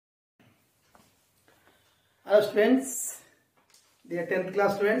Hello students, dear 10th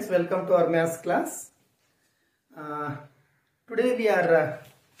class students, welcome to our maths class. Today we are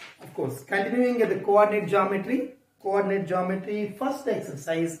of course continuing with the coordinate geometry first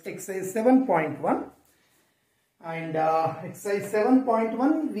exercise 7.1, and exercise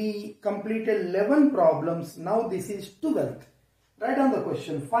 7.1 we completed 11 problems. Now this is 12th. Write down the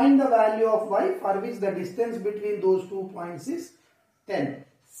question. Find the value of y for which the distance between those 2 points is 10.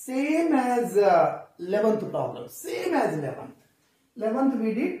 Same as 11th problem. Same as 11th. 11th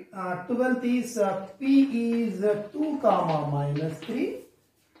we did. 12th is P is 2 comma minus 3.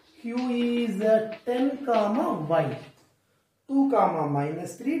 Q is 10 comma y. 2 comma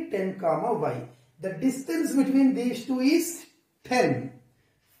minus 3, 10 comma y. The distance between these two is 10.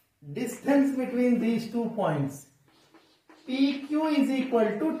 Distance between these 2 points. PQ is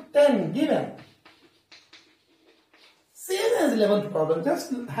equal to 10 given. Same as 11th problem.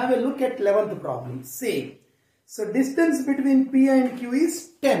 Just have a look at 11th problem. Same. So distance between P and Q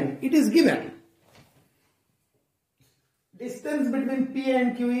is 10. It is given. Distance between P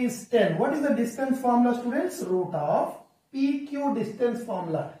and Q is 10. What is the distance formula, students? Root of PQ distance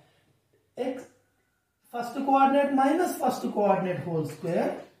formula. X first coordinate minus first coordinate whole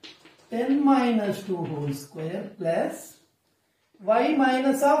square. 10 minus 2 whole square plus y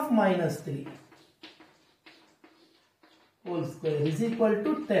minus of minus 3 whole square is equal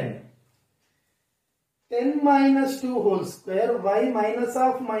to 10. 10 minus 2 whole square, y minus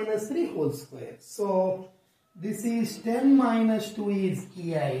of minus 3 whole square. So this is 10 minus 2 is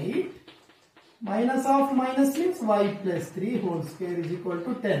 8. Minus of minus means y plus 3 whole square is equal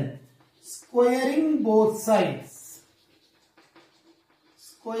to 10. Squaring both sides.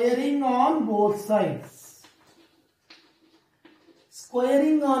 Squaring on both sides.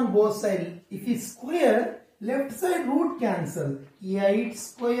 Squaring on both sides. If you square, left side root cancel. 8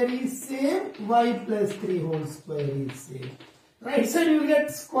 square is same. Y plus 3 whole square is same. Right side you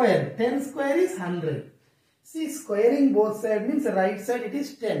get square. 10 square is 100. See, squaring both sides means right side it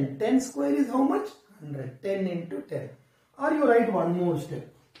is 10. 10 square is how much? 100. 10 into 10. Or you write one more step.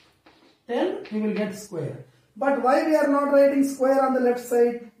 10 you will get square. But why we are not writing square on the left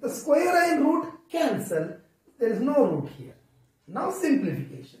side? The square and root cancel. There is no root here. Now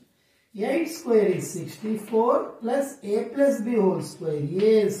simplification. 8 square is 64 plus a plus b whole square,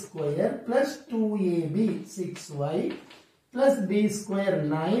 a square plus 2ab 6y plus b square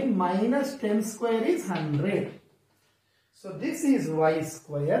 9 minus 10 square is 100. So this is y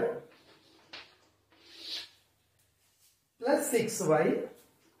square plus 6y.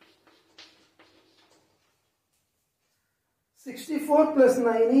 64 plus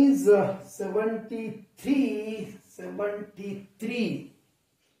 9 is 73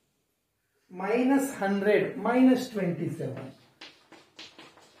 minus 100 minus 27.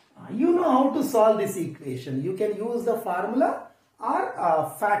 You know how to solve this equation. You can use the formula or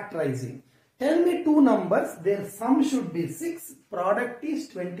factorizing. Tell me two numbers, their sum should be 6, product is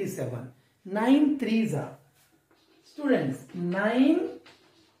 27. 9 3s are. Students, 9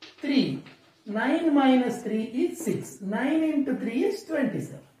 3. 9 minus 3 is 6. 9 into 3 is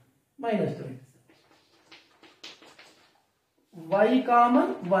 27. Minus 27. Y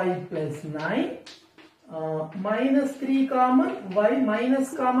common, y plus 9. Minus 3 common, y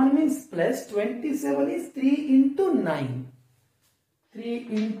minus common means plus. 27 is 3 into 9. 3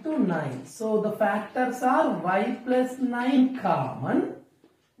 into 9. So the factors are y plus 9 common,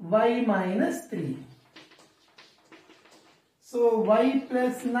 y minus 3. So y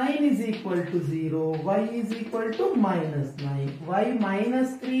plus 9 is equal to 0, y is equal to minus 9, y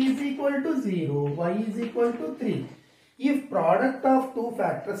minus 3 is equal to 0, y is equal to 3. If product of two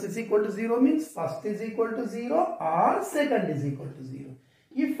factors is equal to 0 means first is equal to 0 or second is equal to 0.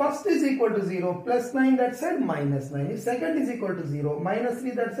 If first is equal to 0, plus 9 that side minus 9. If second is equal to 0, minus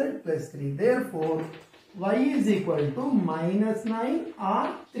 3 that side plus 3. Therefore, y is equal to minus 9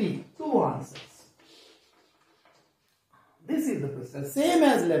 or 3. Two answers. This is the process. Same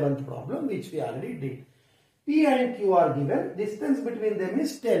as 11th problem which we already did. P and Q are given. Distance between them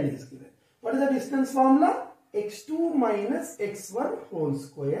is 10 is given. What is the distance formula? x2 minus x1 whole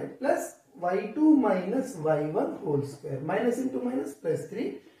square plus y2 minus y1 whole square. Minus into minus plus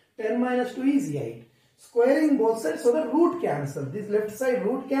 3. 10 minus 2 is 8. Squaring both sides so the root cancel. This left side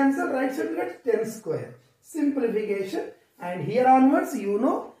root cancel, right side get 10 square. Simplification, and here onwards you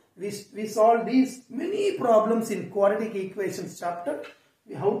know we solve these many problems in quadratic equations chapter.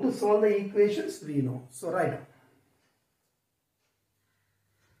 How to solve the equations we know. So write down.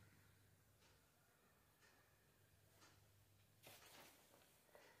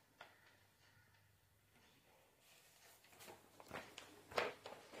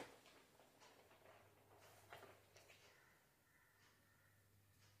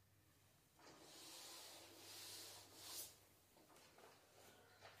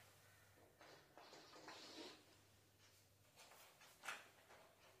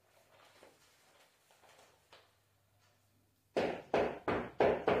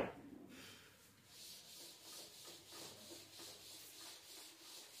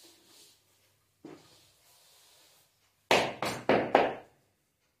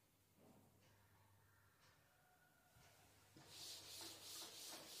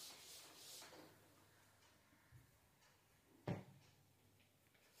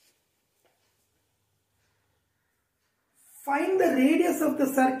 Find the radius of the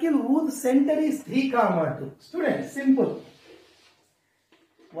circle whose center is 3, 2. Students, simple.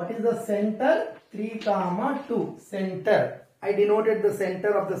 What is the center? 3, 2. Center. I denoted the center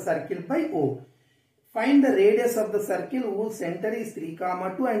of the circle by O. Find the radius of the circle whose center is 3,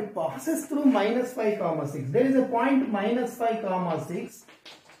 2 and passes through -5, 6. There is a point -5, 6.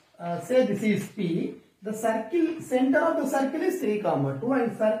 Say this is P. The center of the circle is 3, 2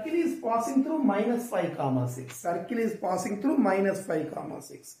 and circle is passing through -5, 6. Circle is passing through -5,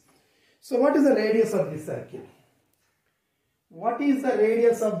 6. So what is the radius of this circle? What is the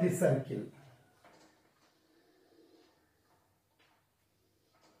radius of this circle?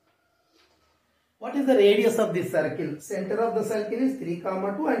 What is the radius of this circle? Center of the circle is 3,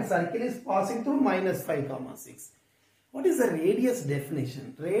 2 and circle is passing through -5, 6. What is the radius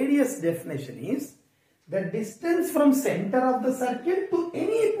definition? Radius definition is the distance from center of the circle to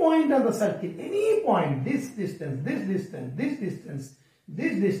any point of the circle. Any point, this distance, this distance, this distance,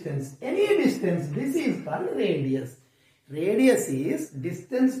 this distance, any distance, this is called radius. Radius is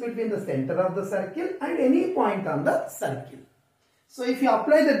distance between the center of the circle and any point on the circle. So if you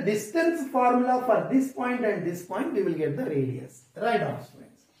apply the distance formula for this point and this point, we will get the radius. Right on,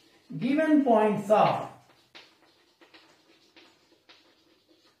 students. Given points are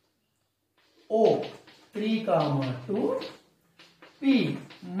O 3, 2, P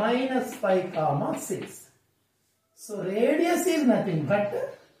 -5, 6. So radius is nothing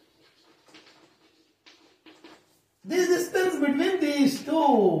but this distance between these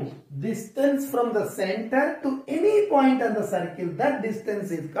two. Distance from the center to any point on the circle, that distance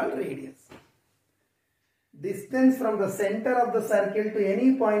is called radius. Distance from the center of the circle to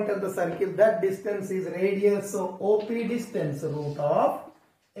any point on the circle, that distance is radius. So OP distance root of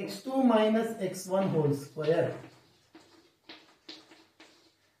x2 minus x1 whole square.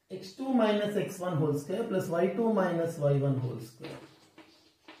 x2 minus x1 whole square plus y2 minus y1 whole square.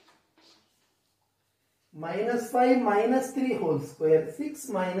 -5 minus 3 whole square, 6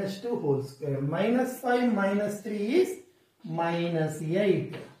 minus 2 whole square. -5 minus 3 is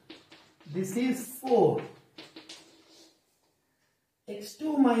 -8. This is 4.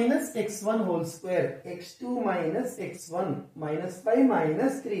 x2 minus x1 whole square, x2 minus x1, -5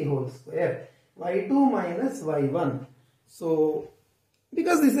 minus 3 whole square, y2 minus y1. So,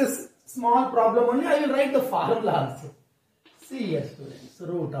 because this is a small problem only, I will write the formula also. See here, students,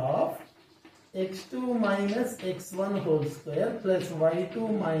 root of x2 minus x1 whole square plus y2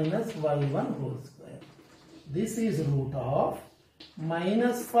 minus y1 whole square. This is root of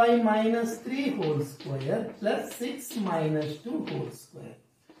 -5 minus 3 whole square plus 6 minus 2 whole square.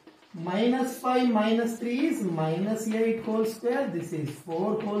 -5 minus 3 is -8 whole square. This is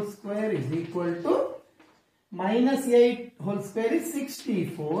 4 whole square is equal to -8 whole square is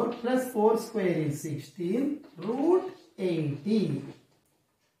 64 plus 4 square is 16 root 80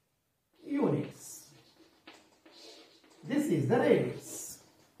 units. This is the radius.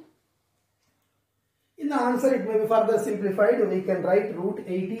 In the answer it may be further simplified. We can write root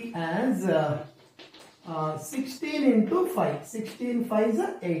 80 as 16 into 5. 16 5 is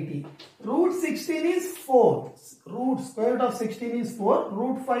 80. Root 16 is 4. Root square root of 16 is 4.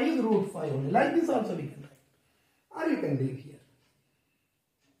 Root 5 is root 5 only. Like this also we can write. Or you can leave here.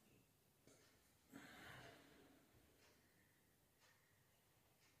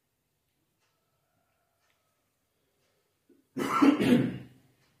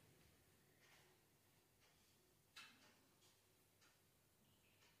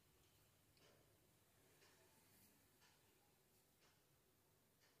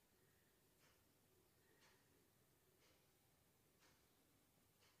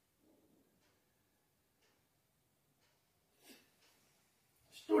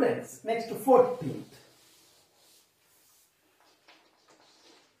 Students, next 14th.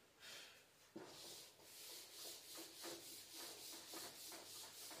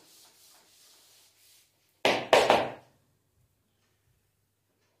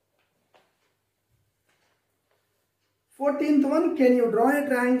 One, can you draw a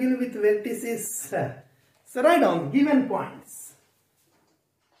triangle with vertices? So write down given points.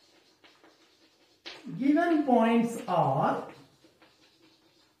 Given points are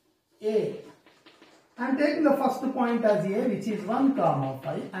A. I am taking the first point as A, which is 1,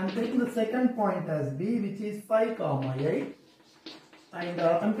 5. I am taking the second point as B, which is 5, 8. And I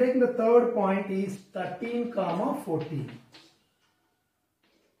am taking the third point is 13, 14.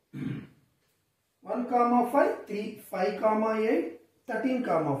 1, 5, 3, 5, 8, 13,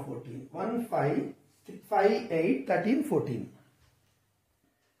 14. 1, 5, 5, 8, 13, 14.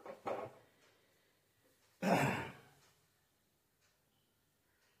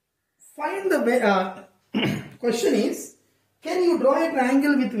 Find the question is, Can you draw a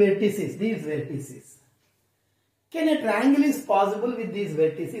triangle with vertices, these vertices? Can a triangle is possible with these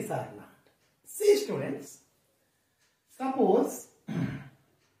vertices or not? See students, suppose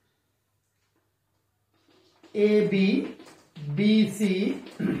AB, BC,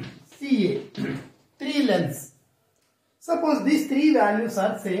 CA, three lengths. Suppose these three values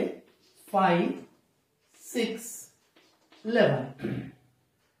are say 5, 6, 11.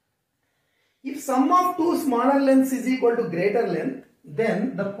 If sum of two smaller lengths is equal to greater length,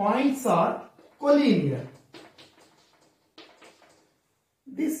 then the points are collinear.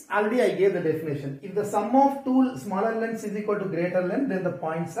 This already I gave the definition. If the sum of two smaller lengths is equal to greater length, then the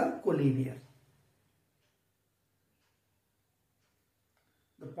points are collinear.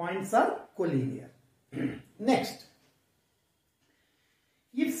 The points are collinear. Next,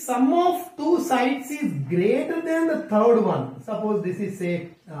 if sum of two sides is greater than the third one, suppose this is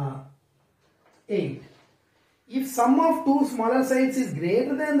say 8. If sum of two smaller sides is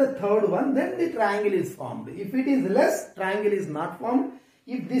greater than the third one, then the triangle is formed. If it is less, triangle is not formed.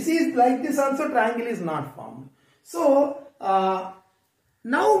 If this is like this also, triangle is not formed. So,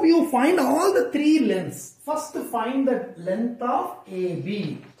 now you find all the three lengths. First find the length of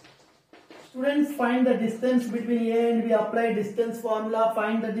AB. Students, find the distance between A and B. Apply distance formula.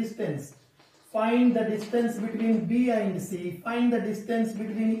 Find the distance. Find the distance between B and C. Find the distance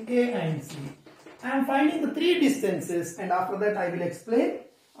between A and C. I am finding the three distances, and after that I will explain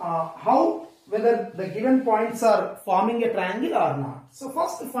whether the given points are forming a triangle or not. So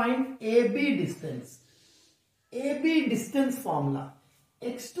first find AB distance. AB distance formula.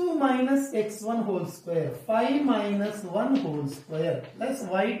 x2 minus x1 whole square, 5 minus 1 whole square, plus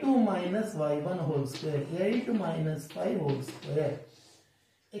y2 minus y1 whole square, 8 minus 5 whole square.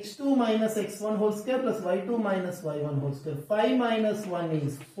 x2 minus x1 whole square plus y2 minus y1 whole square. 5 minus 1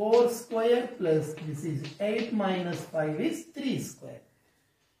 is 4 square plus this is 8 minus 5 is 3 square.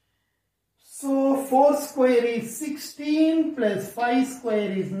 So 4 square is 16 plus 5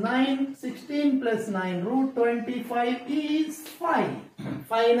 square is 9. 16 plus 9 root 25 is 5.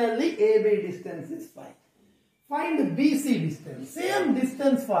 Finally AB distance is 5. Find BC distance. Same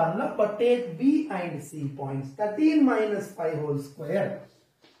distance formula but take B and C points. 13 minus 5 whole square.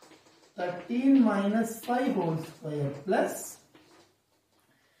 13 minus 5 whole square plus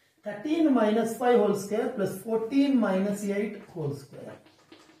 13 minus 5 whole square plus 14 minus 8 whole square.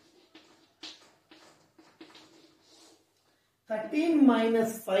 13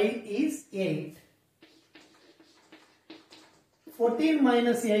 minus 5 is 8. 14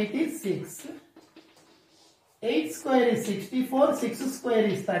 minus 8 is 6. 8 square is 64. 6 square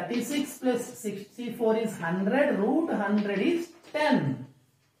is 36 plus 64 is 100. Root 100 is 10.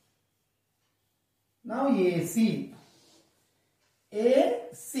 Now AC.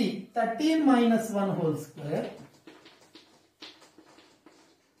 AC. 13 minus 1 whole square.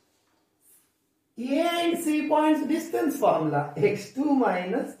 A and C points distance formula. x2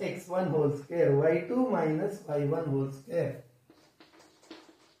 minus x1 whole square. y2 minus y1 whole square.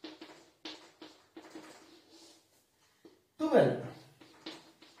 12.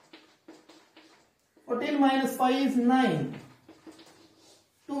 14 minus 5 is 9.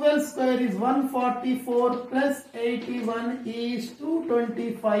 12 square is 144 plus 81 is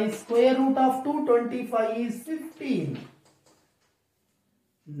 225. Square root of 225 is 15.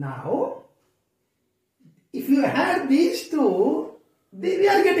 Now, if you add these two, we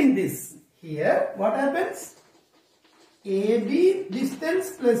are getting this. Here, what happens? AB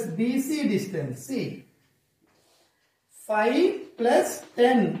distance plus BC distance. See, 5 plus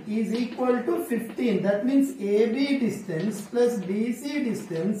 10 is equal to 15. That means AB distance plus BC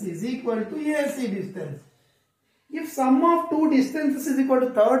distance is equal to AC distance. If sum of two distances is equal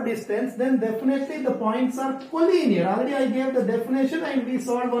to third distance, then definitely the points are collinear. Already I gave the definition and we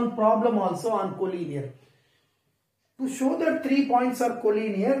solved one problem also on collinear. To show that three points are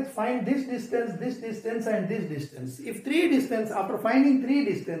collinear, find this distance and this distance. If three distance, after finding three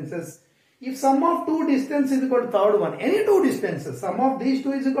distances, if sum of two distance is equal to third one, any two distances, sum of these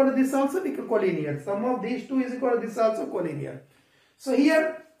two is equal to this also become collinear. Sum of these two is equal to this also collinear. So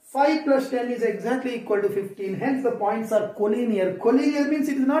here 5 plus 10 is exactly equal to 15. Hence the points are collinear. Collinear means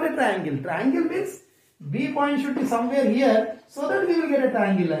it is not a triangle. Triangle means B point should be somewhere here so that we will get a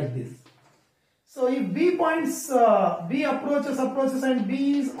triangle like this. So if B points, B approaches and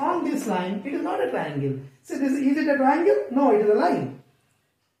B is on this line, it is not a triangle. So is it a triangle? No, it is a line.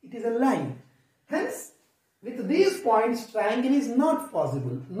 It is a line. Hence, with these points, triangle is not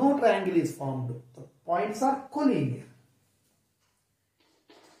possible. No triangle is formed. The points are collinear.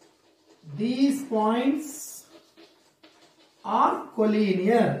 These points are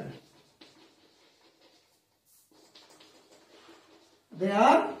collinear. They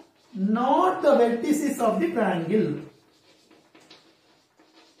are not the vertices of the triangle.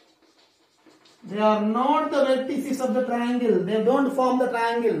 They are not the vertices of the triangle. They don't form the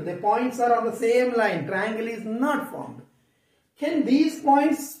triangle. The points are on the same line. Triangle is not formed. Can these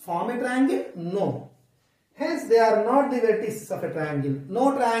points form a triangle? No. Hence, they are not the vertices of a triangle.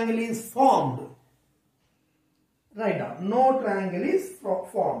 No triangle is formed. Write down. No triangle is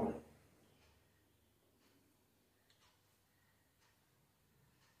formed.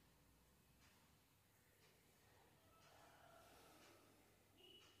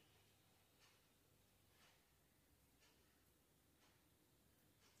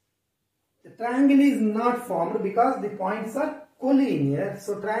 Triangle is not formed because the points are collinear.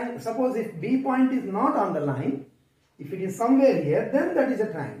 So suppose if B point is not on the line, if it is somewhere here, then that is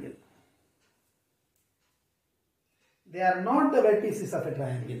a triangle. They are not the vertices of a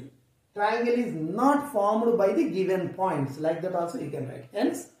triangle. Triangle is not formed by the given points. Like that also you can write.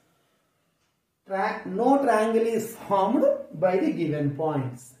 Hence, no triangle is formed by the given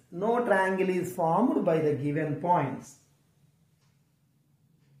points. No triangle is formed by the given points.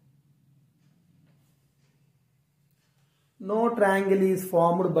 No triangle is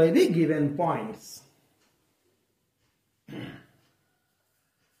formed by the given points.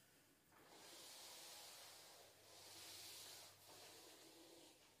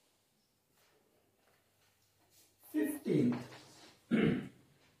 Fifteenth.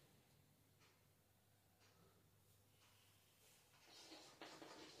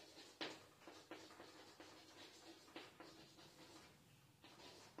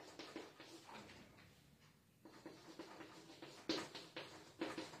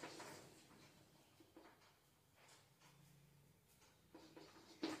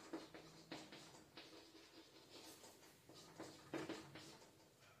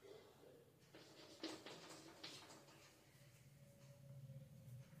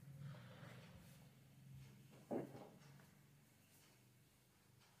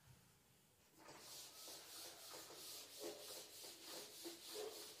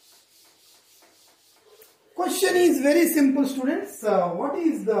 Question is very simple, students. What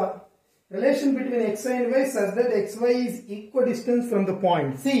is the relation between x and y such that xy is equidistant from the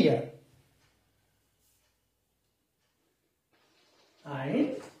point? See here.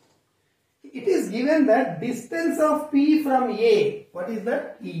 And it is given that distance of P from A, what is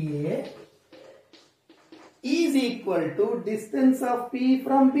that? EA, is equal to distance of P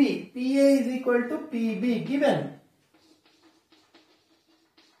from B. PA is equal to PB given.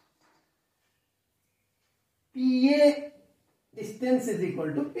 PA distance is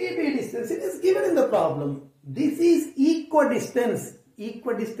equal to PB distance. It is given in the problem. This is equidistance.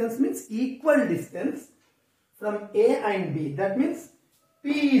 Equidistance means equal distance from A and B. That means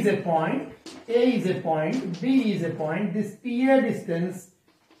P is a point, A is a point, B is a point. This PA distance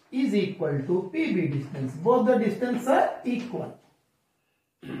is equal to PB distance. Both the distance are equal.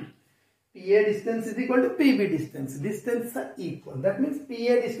 PA distance is equal to PB distance. Distance are equal. That means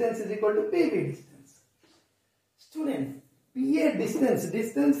PA distance is equal to PB distance. Students, PA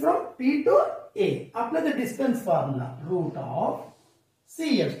distance from P to A. Apply the distance formula. Root of,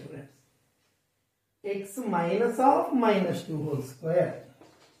 see here students, x minus of minus 2 whole square.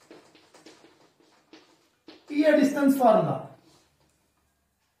 PA distance formula.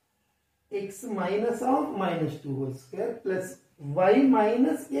 X minus of minus 2 whole square plus y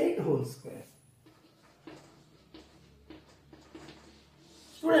minus 8 whole square.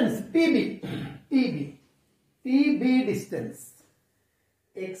 Students, PB distance,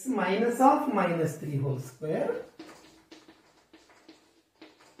 x minus of minus 3 whole square,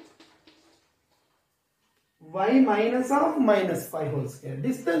 y minus of minus 5 whole square.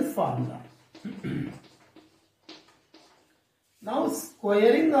 Distance formula. Now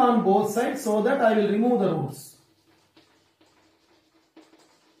squaring on both sides so that I will remove the roots.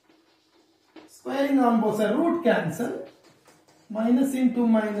 Squaring on both sides, root cancel. Minus into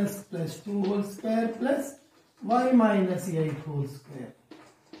minus plus 2 whole square plus y minus 8 whole square.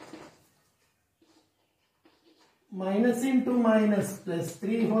 Minus into minus plus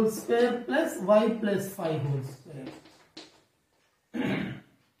 3 whole square plus y plus 5 whole square.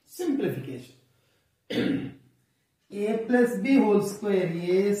 Simplification. A plus b whole square,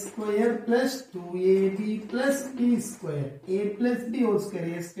 a square plus 2ab plus b square. A plus b whole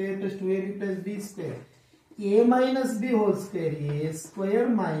square, a square plus 2ab plus b square. A minus b whole square, a square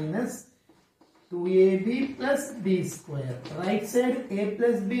minus 2ab plus b square. Right side, a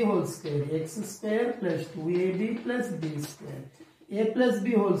plus b whole square, x square plus 2ab plus b square. A plus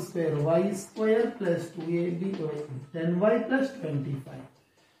b whole square, y square plus 2ab, 10y plus 25.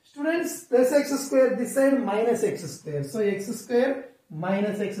 Students, plus x square, this side minus x square. So x square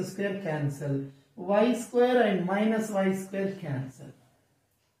minus x square cancel. Y square and minus y square cancel.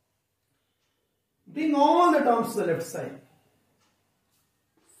 Bring all the terms to the left side.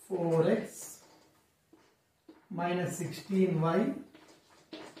 4x minus 16y.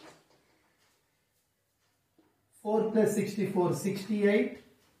 4 plus 64, 68.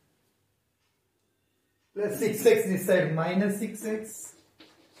 Plus 6x this side minus 6x.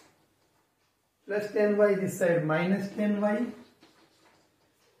 Plus 10y this side minus 10y.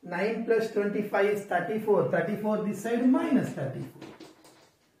 9 plus 25 is 34. 34 this side minus 34.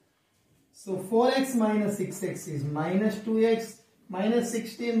 So 4x minus 6x is minus 2x. Minus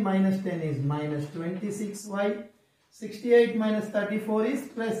 16 minus 10 is minus 26y. 68 minus 34 is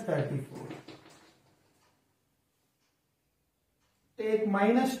plus 34. Take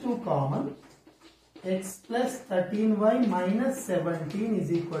minus 2 common. X plus 13y minus 17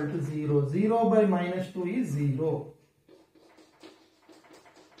 is equal to 0. 0 by minus 2 is 0.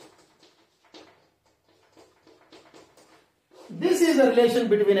 This is the relation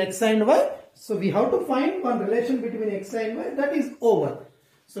between x and y. So we have to find one relation between x and y, that is over.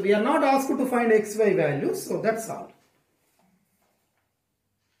 So we are not asked to find xy values. So that's all.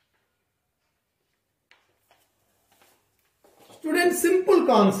 Students, simple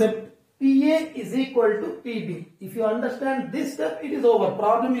concept. PA is equal to PB. If you understand this step, it is over.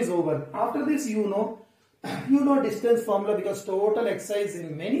 Problem is over. After this, you know distance formula, because total exercise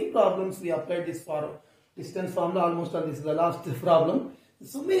in many problems we applied this for distance formula. Almost all this is the last problem.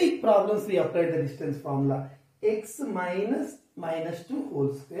 So many problems we applied the distance formula. X minus 2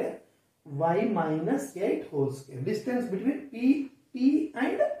 whole square, y minus 8 whole square. Distance between P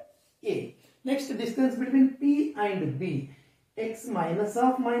and A. Next, distance between P and B. X minus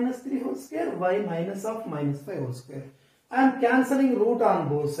of minus 3 whole square, y minus of minus 5 whole square. I am cancelling root on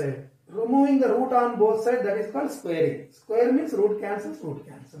both sides. Removing the root on both sides, that is called squaring. Square means root cancels, root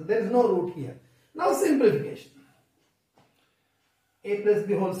cancels. There is no root here. Now simplification. A plus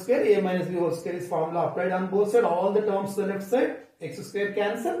b whole square, a minus b whole square is formula applied on both sides. All the terms to the left side. X square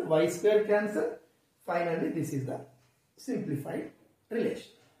cancel, y square cancel. Finally, this is the simplified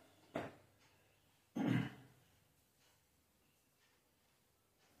relation.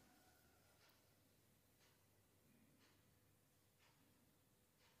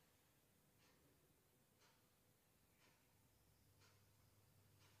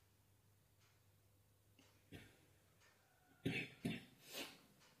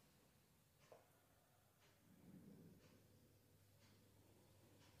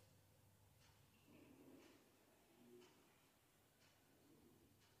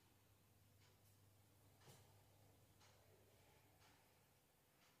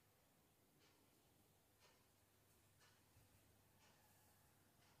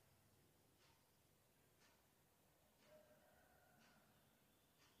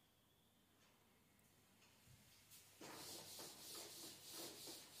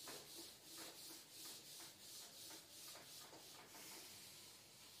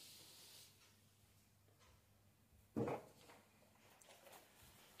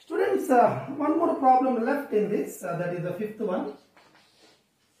 Students, one more problem left in this, that is the fifth one.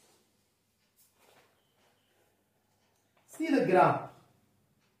 See the graph.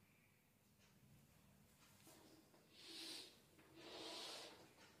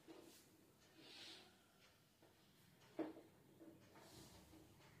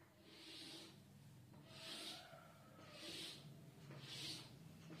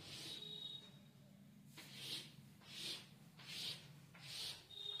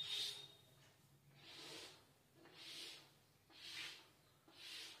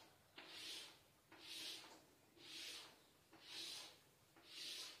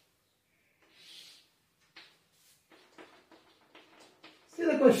 See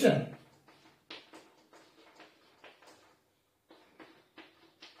the question.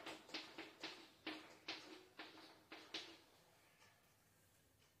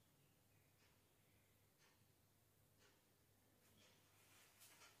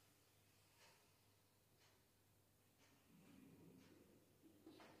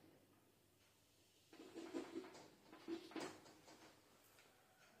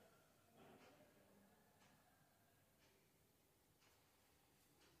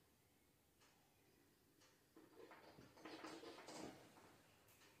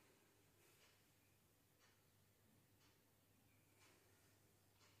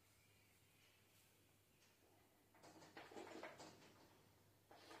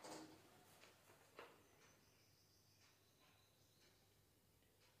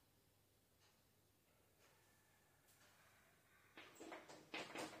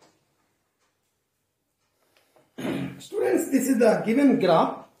 Students, this is the given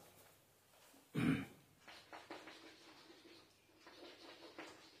graph.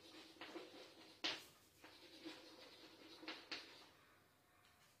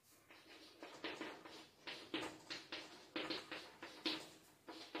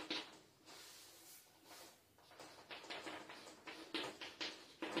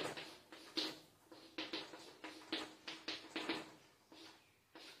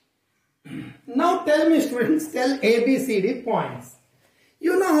 Now tell me, students, tell A, B, C, D points.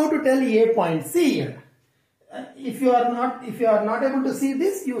 You know how to tell A point. See here. If you are not able to see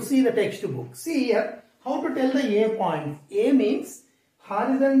this, you see the textbook. See here how to tell the A point. A means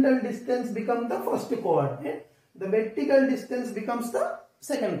horizontal distance becomes the first coordinate. The vertical distance becomes the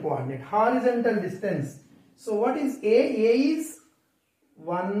second coordinate. Horizontal distance. So what is A? A is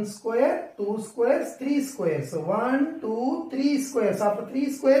 1 square, 2 squares, 3 squares. So 1, 2, 3 squares. After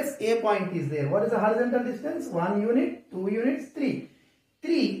 3 squares, A point is there. What is the horizontal distance? 1 unit, 2 units, 3.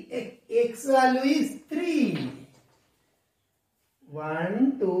 3. X value is 3.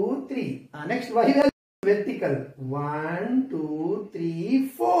 1, 2, 3. Next, Y value is vertical. 1, 2, 3,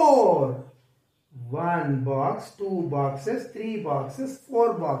 4. 1 box, 2 boxes, 3 boxes,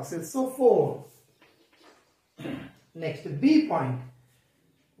 4 boxes. So 4. Next, B point.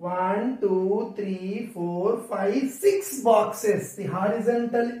 1, 2, 3, 4, 5, 6 boxes. The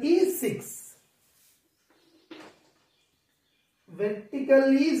horizontal is 6.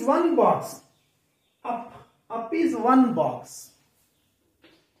 Vertical is 1 box. Up is 1 box.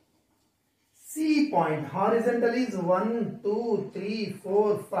 C point. Horizontal is 1, 2, 3,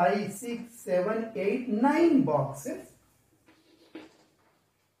 4, 5, 6, 7, 8, 9 boxes.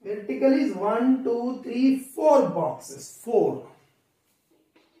 Vertical is 1, 2, 3, 4 boxes. 4.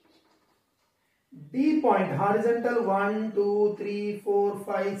 D point, horizontal 1, 2, 3, 4,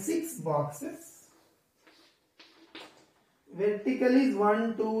 5, 6 boxes. Vertical is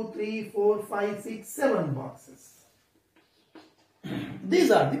 1, 2, 3, 4, 5, 6, 7 boxes.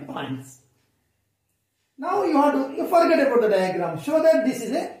 These are the points. Now you forget about the diagram. Show that this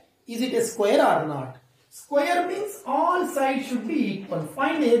is it a square or not? Square means all sides should be equal.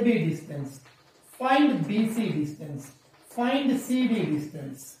 Find AB distance. Find BC distance. Find CD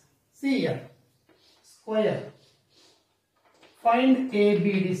distance. See here. Square. Find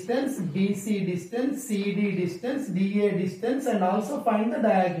AB distance, BC distance, CD distance, DA distance, and also find the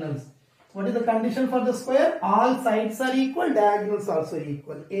diagonals. What is the condition for the square? All sides are equal, diagonals also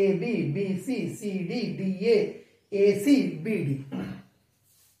equal. AB, BC, CD, DA, AC, BD.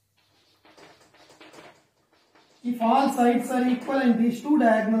 If all sides are equal and these two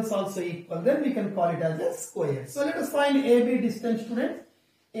diagonals also equal, then we can call it as a square. So let us find AB distance, students.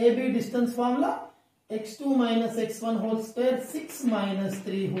 AB distance formula. x2 minus x1 whole square, 6 minus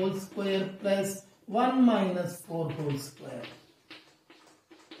 3 whole square plus 1 minus 4 whole square.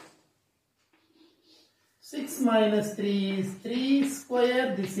 6 minus 3 is 3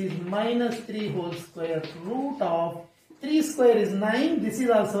 square, this is minus 3 whole square, root of 3 square is 9, this is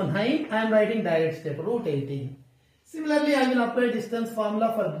also 9, I am writing direct step, root 18. Similarly, I will apply distance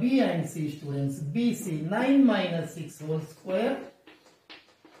formula for B and C, students. BC, 9 minus 6 whole square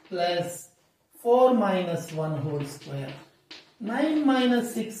plus 4 minus 1 whole square. 9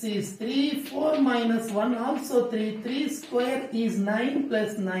 minus 6 is 3, 4 minus 1 also 3, 3 square is 9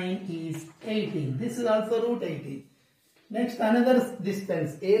 plus 9 is 18. This is also root 18. Next, another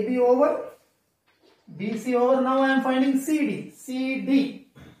distance, AB over, BC over. Now I am finding CD. CD,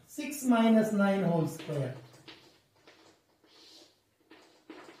 6 minus 9 whole square.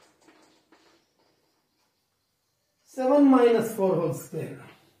 7 minus 4 whole square.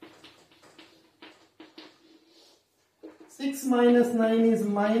 6 minus 9 is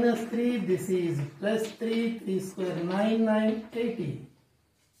minus 3, this is plus 3, 3 square, 9, 9, 18.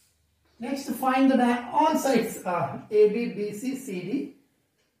 Next, find all sides are AB, BC, CD,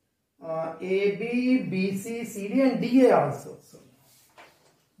 AB, BC, CD and DA also. So,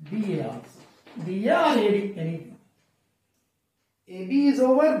 DA also. DA or AD, anything. AB is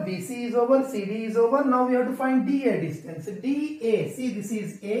over, BC is over, CD is over. Now we have to find DA distance. DA, see this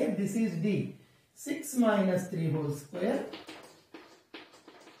is A, this is D. 6 minus 3 whole square,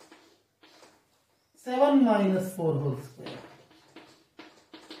 7 minus 4 whole square.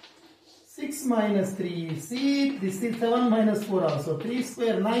 6 minus 3 is C, this is 7 minus 4 also. 3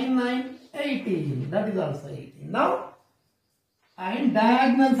 square, 9, 9, 18. That is also 18. Now, and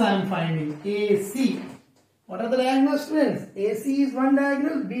diagonals I am finding. AC. What are the diagonals, students? AC is one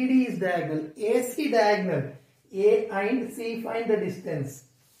diagonal, BD is diagonal. AC diagonal. A and C, find the distance.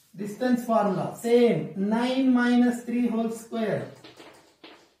 Distance formula, same, 9 minus 3 whole square,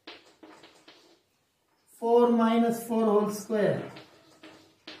 4 minus 4 whole square.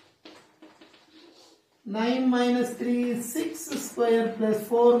 9 minus 3 is 6 square plus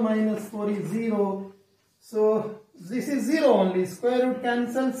 4 minus 4 is 0. So this is 0 only. Square root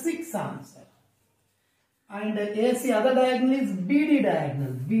cancel, 6 answer. And AC other diagonal is BD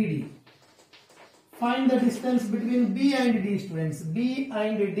diagonal. BD. Find the distance between B and D, students. B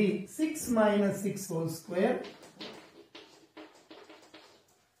and D. 6 minus 6 whole square.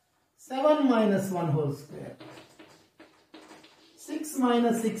 7 minus 1 whole square. 6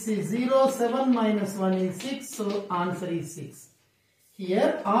 minus 6 is 0. 7 minus 1 is 6. So answer is 6.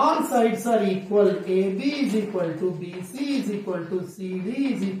 Here all sides are equal. AB is equal to BC is equal to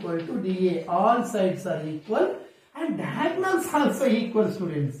CD is equal to DA. All sides are equal and diagonals also equal,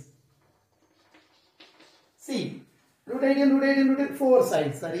 students. See, root 18, 4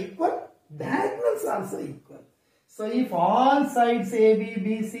 sides are equal. Diagonals also equal. So if all sides AB,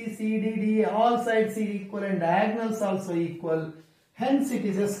 BC, CD, DA, all sides are equal and diagonals also equal, hence it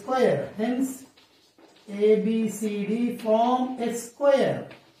is a square. Hence ABCD form a square.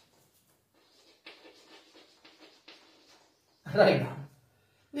 Right now.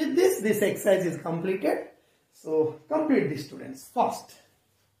 With this exercise is completed. So complete this, students, fast.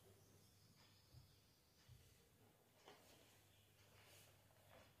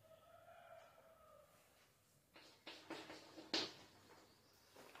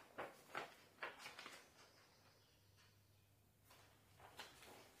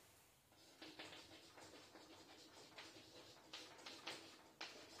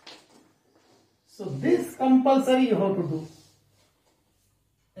 So this compulsory you have to do.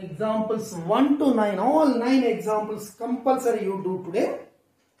 Examples 1 to 9, all 9 examples compulsory you do today.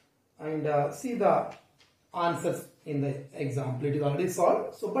 And see the answers in the example. It is already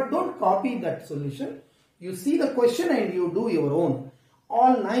solved. So, but don't copy that solution. You see the question and you do your own.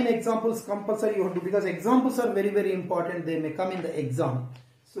 All 9 examples compulsory you have to do, because examples are very, very important. They may come in the exam.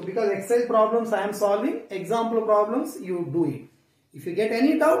 So because Excel problems I am solving, example problems you do it. If you get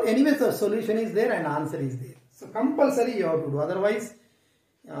any doubt, anyway the solution is there and answer is there. So compulsory you have to do. Otherwise,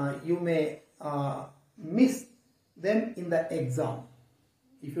 you may miss them in the exam.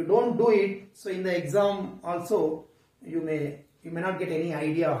 If you don't do it, so in the exam also you may not get any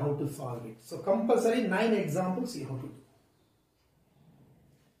idea how to solve it. So compulsory 9 examples you have to do.